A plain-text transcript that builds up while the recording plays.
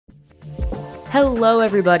Hello,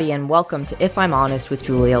 everybody, and welcome to If I'm Honest with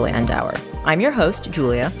Julia Landauer. I'm your host,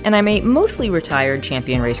 Julia, and I'm a mostly retired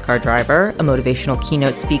champion race car driver, a motivational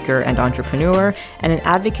keynote speaker and entrepreneur, and an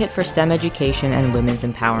advocate for STEM education and women's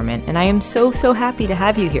empowerment, and I am so happy to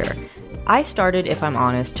have you here. I started If I'm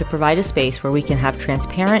Honest to provide a space where we can have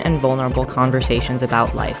transparent and vulnerable conversations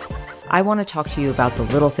about life. I want to talk to you about the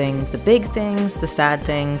little things, the big things, the sad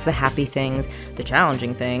things, the happy things, the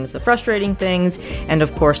challenging things, the frustrating things, and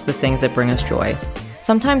of course the things that bring us joy.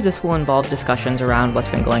 Sometimes this will involve discussions around what's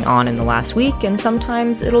been going on in the last week, and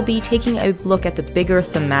sometimes it'll be taking a look at the bigger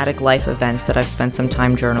thematic life events that I've spent some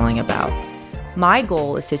time journaling about. My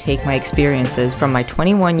goal is to take my experiences from my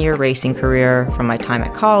 21-year racing career, from my time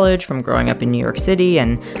at college, from growing up in New York City,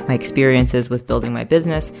 and my experiences with building my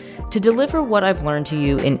business, to deliver what I've learned to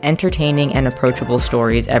you in entertaining and approachable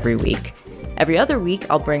stories every week. Every other week,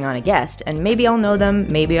 I'll bring on a guest, and maybe I'll know them,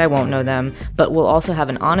 maybe I won't know them, but we'll also have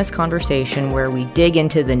an honest conversation where we dig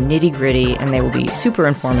into the nitty-gritty, and they will be super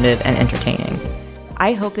informative and entertaining.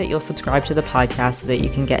 I hope that you'll subscribe to the podcast so that you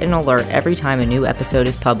can get an alert every time a new episode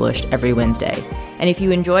is published every Wednesday. And if you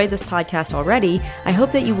enjoy this podcast already, I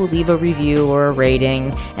hope that you will leave a review or a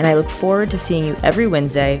rating, and I look forward to seeing you every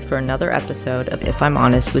Wednesday for another episode of If I'm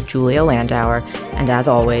Honest with Julia Landauer. And as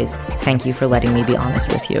always, thank you for letting me be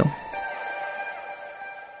honest with you.